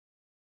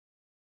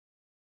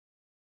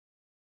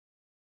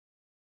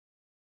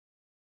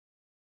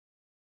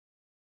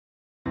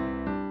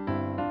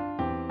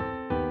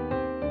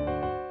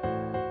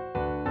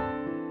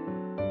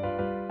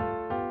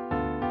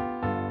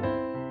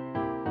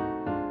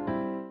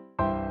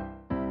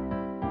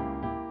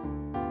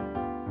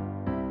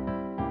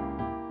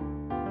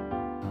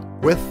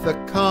With the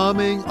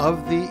coming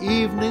of the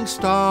evening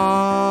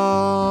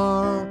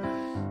star,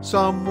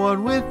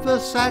 someone with a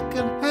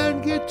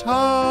second-hand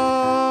guitar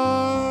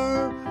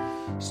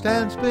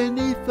stands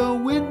beneath the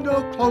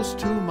window close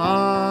to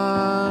mine,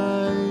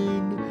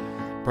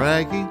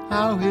 bragging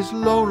how his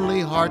lonely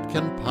heart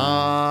can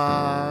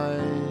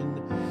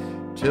pine,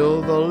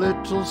 till the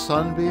little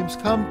sunbeams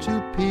come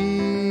to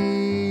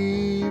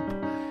peep.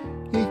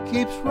 He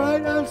keeps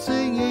right on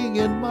singing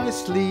in my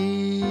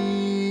sleep.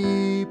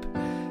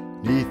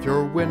 Neath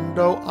your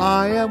window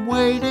I am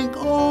waiting,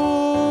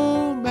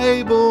 oh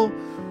Mabel,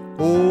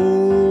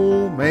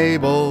 oh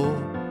Mabel.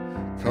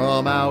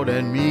 Come out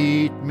and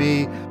meet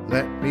me,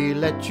 let me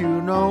let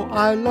you know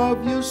I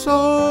love you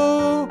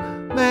so,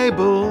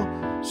 Mabel,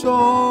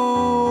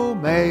 so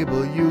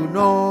Mabel, you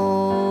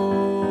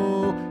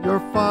know.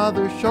 Your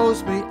father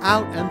shows me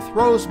out and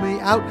throws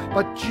me out,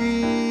 but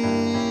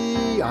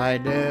gee, I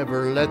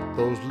never let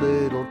those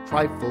little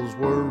trifles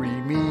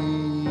worry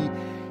me.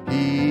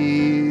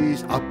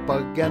 He's up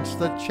against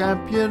the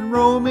champion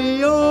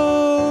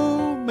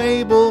Romeo,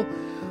 Mabel,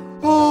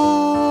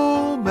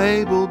 oh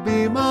Mabel,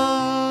 be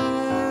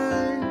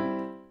mine.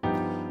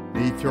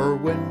 Neath your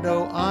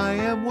window I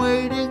am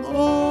waiting,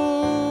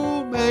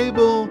 oh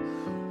Mabel,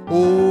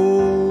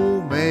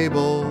 oh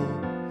Mabel.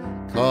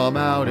 Come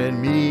out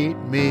and meet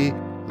me,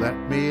 let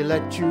me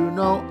let you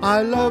know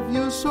I love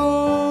you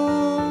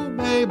so,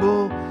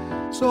 Mabel,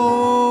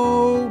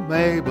 so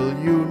Mabel,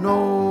 you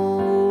know.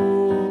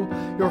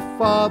 Your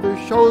father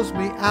shows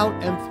me out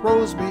and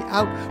throws me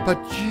out, but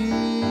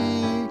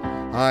gee,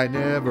 I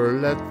never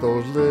let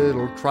those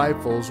little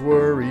trifles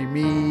worry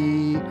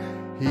me.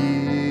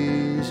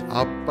 He's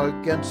up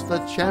against the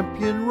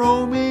champion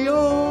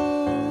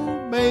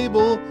Romeo,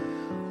 Mabel,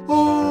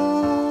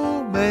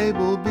 oh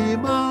Mabel, be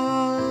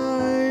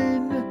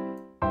mine.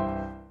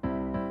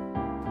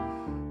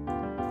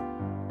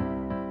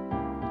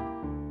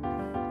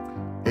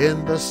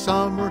 In the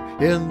summer,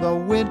 in the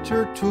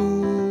winter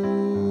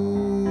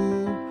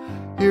too,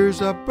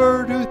 here's a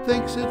bird who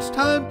thinks it's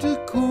time to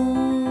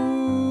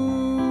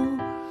coo,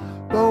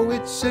 though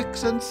it's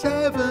 6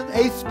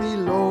 7/8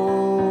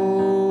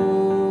 below.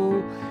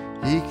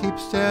 He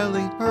keeps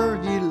telling her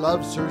he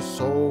loves her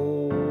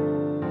so.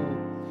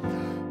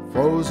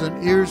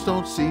 Frozen ears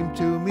don't seem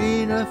to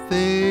mean a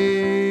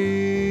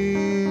thing.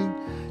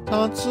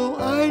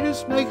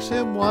 Tonsilitis makes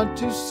him want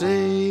to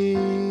sing.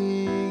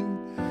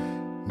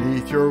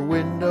 Neath your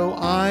window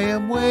I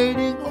am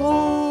waiting,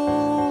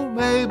 oh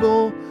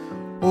Mabel,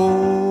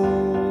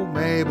 oh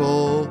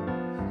Mabel.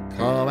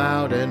 Come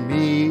out and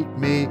meet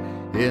me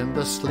in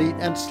the sleet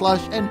and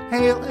slush and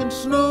hail and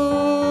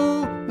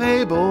snow,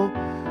 Mabel,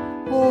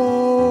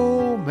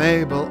 oh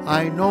Mabel,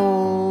 I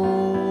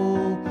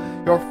know.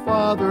 Your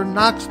father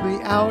knocks me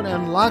out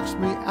and locks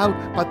me out,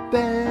 but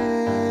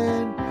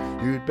then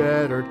you'd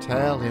better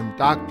tell him,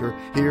 doctor,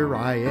 here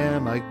I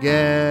am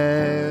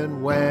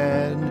again.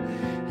 When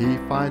he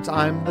finds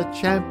I'm the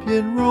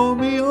champion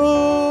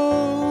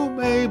Romeo,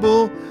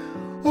 Mabel,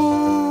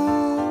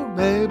 oh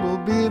Mabel,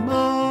 be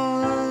mine.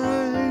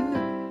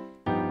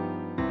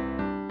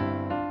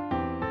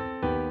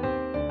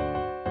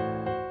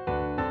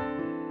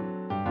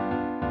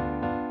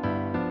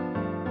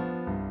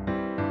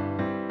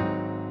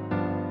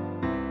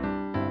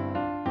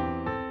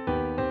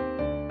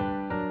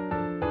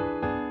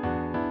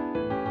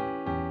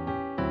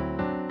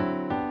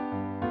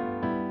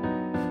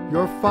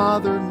 Your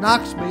father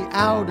knocks me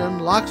out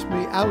and locks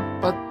me out,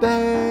 but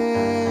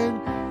then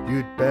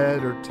you'd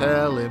better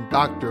tell him,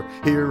 doctor,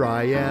 here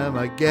I am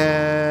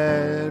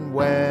again.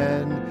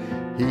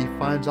 When he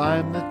finds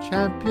I'm the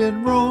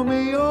champion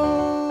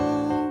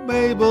Romeo,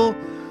 Mabel,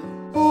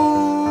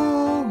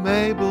 oh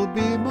Mabel,